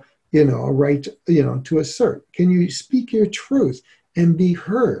call, you know, a right, you know, to assert? Can you speak your truth and be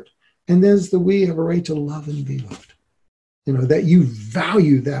heard? And there's the we have a right to love and be loved. You know, that you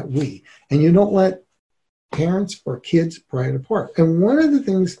value that we, and you don't let parents or kids pry it apart. And one of the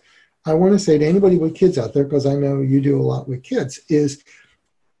things I want to say to anybody with kids out there, because I know you do a lot with kids, is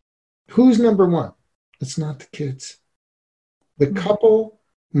who's number one? It's not the kids. The couple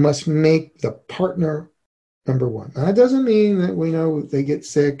must make the partner number one. Now, that doesn't mean that we know they get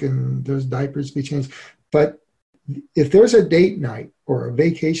sick and there's diapers to be changed. But if there's a date night or a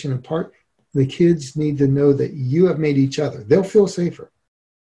vacation apart, the kids need to know that you have made each other. They'll feel safer.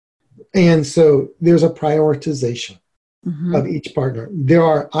 And so there's a prioritization of each partner.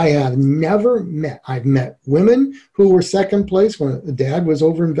 I've met women who were second place when dad was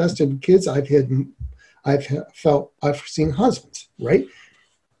overinvested in kids. I've seen husbands, right?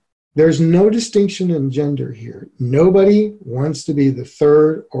 There's no distinction in gender here. Nobody wants to be the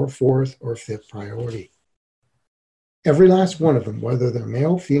third or fourth or fifth priority. Every last one of them, whether they're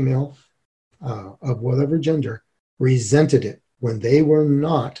male, female, of whatever gender, resented it when they were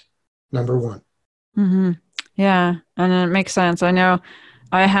not number one. Mm-hmm. Yeah, and it makes sense. I know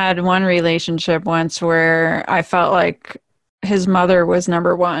I had one relationship once where I felt like his mother was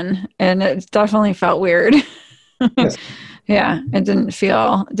number one, and it definitely felt weird. Yes. Yeah, it didn't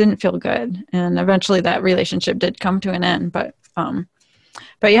feel good, and eventually that relationship did come to an end. But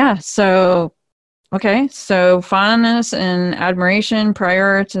yeah, so. Okay, so fondness and admiration,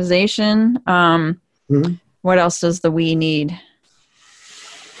 prioritization. What else does the we need?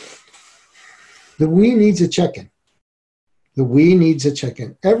 The we needs a check-in. The we needs a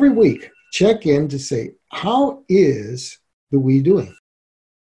check-in. Every week, check in to say, how is the we doing?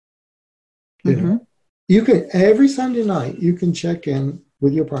 You know, you can, every Sunday night, you can check in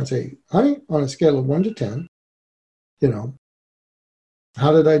with your partner and say, honey, on a scale of 1 to 10, you know,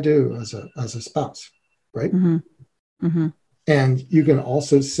 how did I do as a spouse, right? And you can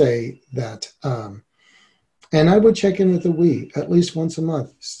also say that, and I would check in with the we at least once a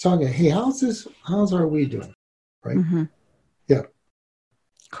month, talking, hey, how's our we doing, right? Yeah.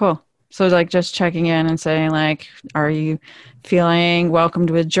 Cool. So like just checking in and saying like, are you feeling welcomed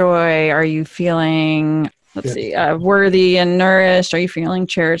with joy? Are you feeling, worthy and nourished? Are you feeling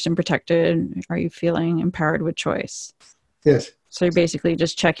cherished and protected? Are you feeling empowered with choice? Yes. So you're basically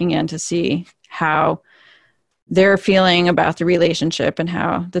just checking in to see how they're feeling about the relationship and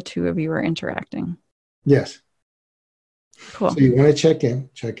how the two of you are interacting. Yes. Cool. So you want to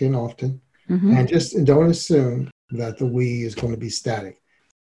check in often, and just don't assume that the we is going to be static.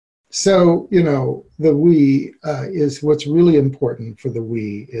 So, you know, the we is what's really important for the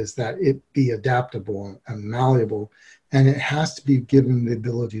we is that it be adaptable and malleable, and it has to be given the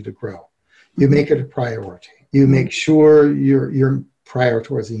ability to grow. You make it a priority. You make sure you're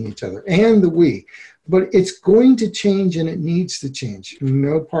prioritizing each other and the we. But it's going to change, and it needs to change.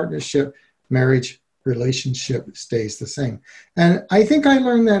 No partnership, marriage, relationship stays the same. And I think I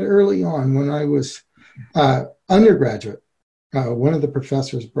learned that early on when I was undergraduate. One of the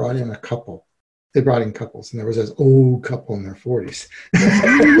professors brought in a couple. They brought in couples, and there was this old couple in their 40s.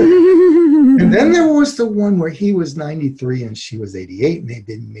 And then there was the one where he was 93 and she was 88, and they'd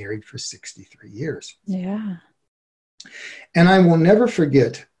been married for 63 years. Yeah. And I will never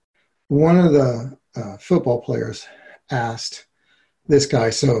forget, one of the football players asked this guy,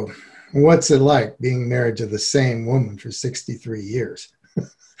 so what's it like being married to the same woman for 63 years?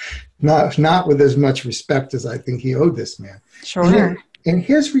 Not with as much respect as I think he owed this man. Sure. And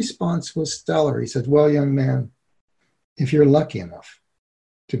his response was stellar. He said, well, young man, if you're lucky enough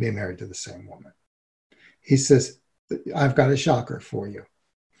to be married to the same woman, he says, I've got a shocker for you.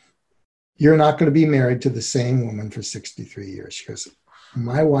 You're not going to be married to the same woman for 63 years. She goes,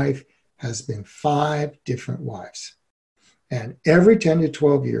 my wife has been 5 different wives. And every 10 to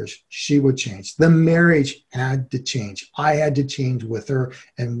 12 years, she would change. The marriage had to change. I had to change with her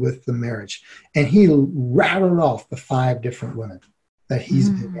and with the marriage. And he rattled off the 5 different women that he's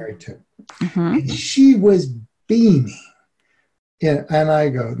been married to. And she was beaming And I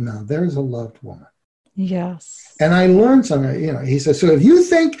go, no, there's a loved woman. Yes. And I learned something, he says, so if you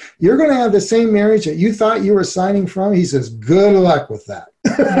think you're going to have the same marriage that you thought you were signing from, he says, good luck with that.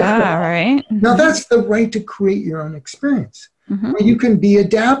 Yeah, right. Now, that's the right to create your own experience. Where you can be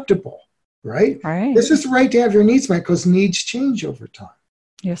adaptable, right? Right. This is the right to have your needs met because needs change over time.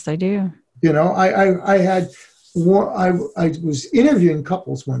 Yes, they do. I was interviewing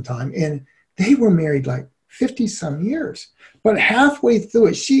couples one time, and they were married like 50 some years. But halfway through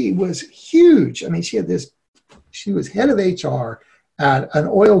it, she was huge. I mean, she was head of HR at an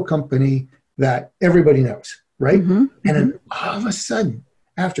oil company that everybody knows, right? And then all of a sudden,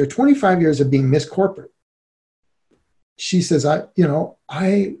 after 25 years of being Miss Corporate, she says,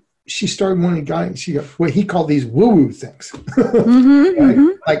 she started wanting guys, what he called these woo-woo things,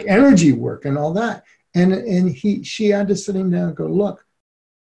 right? Like energy work and all that. And she had to sit him down and go, look,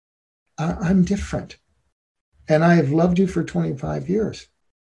 I'm different. And I have loved you for 25 years,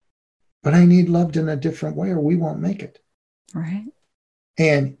 but I need loved in a different way or we won't make it. Right.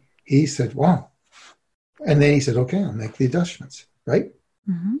 And he said, wow. And then he said, okay, I'll make the adjustments. Right.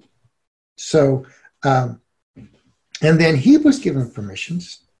 So, and then he was given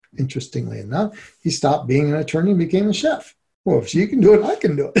permissions. Interestingly enough, he stopped being an attorney and became a chef. Well, if she can do it, I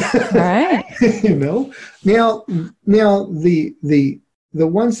can do it. Right. Now the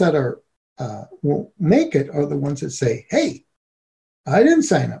ones that are won't make it are the ones that say, hey, I didn't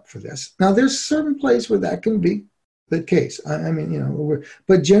sign up for this. Now, there's certain places where that can be the case.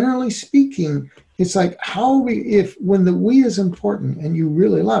 But generally speaking, it's like when the we is important and you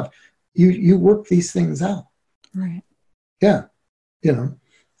really love, you work these things out. Right. Yeah.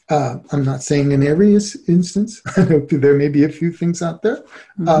 I'm not saying in every instance. I know there may be a few things out there.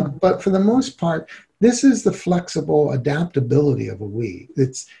 But for the most part, this is the flexible adaptability of a we.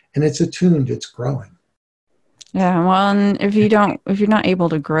 It's attuned, it's growing. Yeah. Well, and if you're not able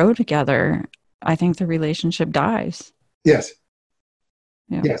to grow together, I think the relationship dies. Yes.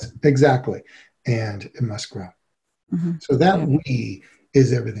 Yeah. Yes, exactly. And it must grow. So that we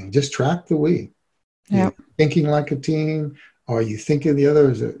is everything. Just track the we. Yeah. Thinking like a team. Are you thinking the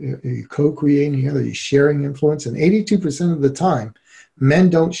other? Are you co-creating the other? Are you sharing influence? And 82% of the time, men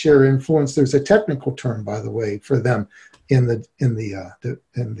don't share influence. There's a technical term, by the way, for them in the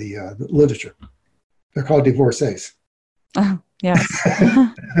literature. They're called divorcees. Oh, yes.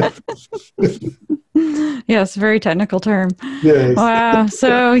 Yes, very technical term. Yes. Wow.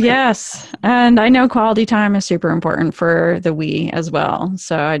 So yes, and I know quality time is super important for the we as well.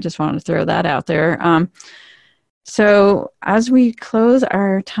 So I just wanted to throw that out there. So as we close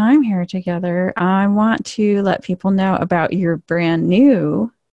our time here together, I want to let people know about your brand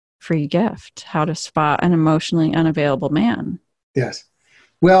new free gift, How to Spot an Emotionally Unavailable Man. Yes.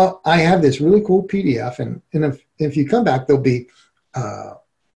 Well, I have this really cool PDF, and if you come back, there'll be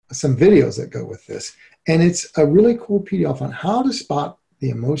some videos that go with this. And it's a really cool PDF on how to spot the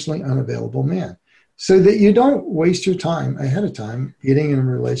emotionally unavailable man, so that you don't waste your time ahead of time getting in a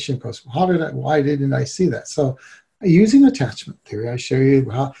relationship because why didn't I see that? So using attachment theory, I show you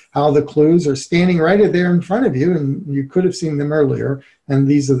how the clues are standing right there in front of you, and you could have seen them earlier, and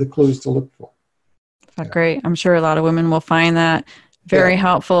these are the clues to look for. That's great. I'm sure a lot of women will find that very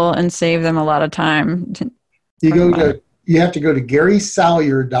helpful and save them a lot of time. You have to go to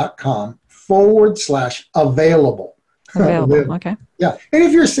GarySalyer.com/available. Available. Okay. Yeah. And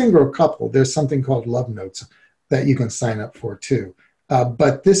if you're a single couple, there's something called Love Notes that you can sign up for too.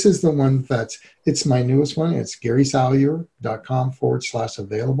 But this is the one it's my newest one. It's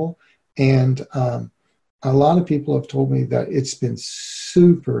GarySalyer.com/available. And a lot of people have told me that it's been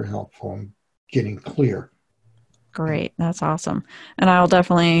super helpful in getting clear. Great. That's awesome. And I'll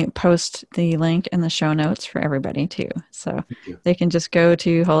definitely post the link in the show notes for everybody too. So they can just go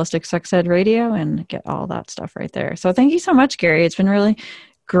to Holistic Sex Ed Radio and get all that stuff right there. So thank you so much, Gary. It's been really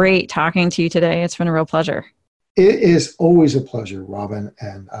great talking to you today. It's been a real pleasure. It is always a pleasure, Robin.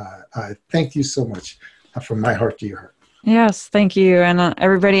 And I thank you so much from my heart to your heart. Yes, thank you. And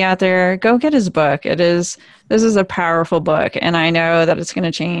everybody out there, go get his book. This is a powerful book, and I know that it's going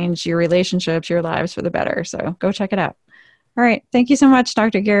to change your relationships, your lives for the better. So go check it out. All right. Thank you so much,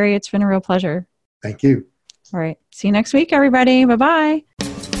 Dr. Gary. It's been a real pleasure. Thank you. All right. See you next week, everybody. Bye-bye.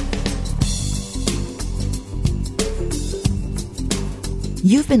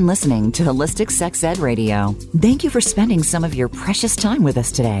 You've been listening to Holistic Sex Ed Radio. Thank you for spending some of your precious time with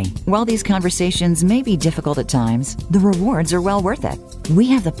us today. While these conversations may be difficult at times, the rewards are well worth it. We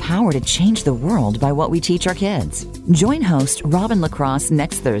have the power to change the world by what we teach our kids. Join host Robin LaCrosse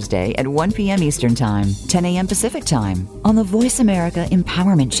next Thursday at 1 p.m. Eastern Time, 10 a.m. Pacific Time on the Voice America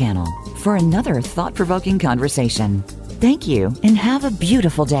Empowerment Channel for another thought-provoking conversation. Thank you and have a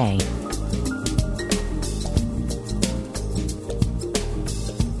beautiful day.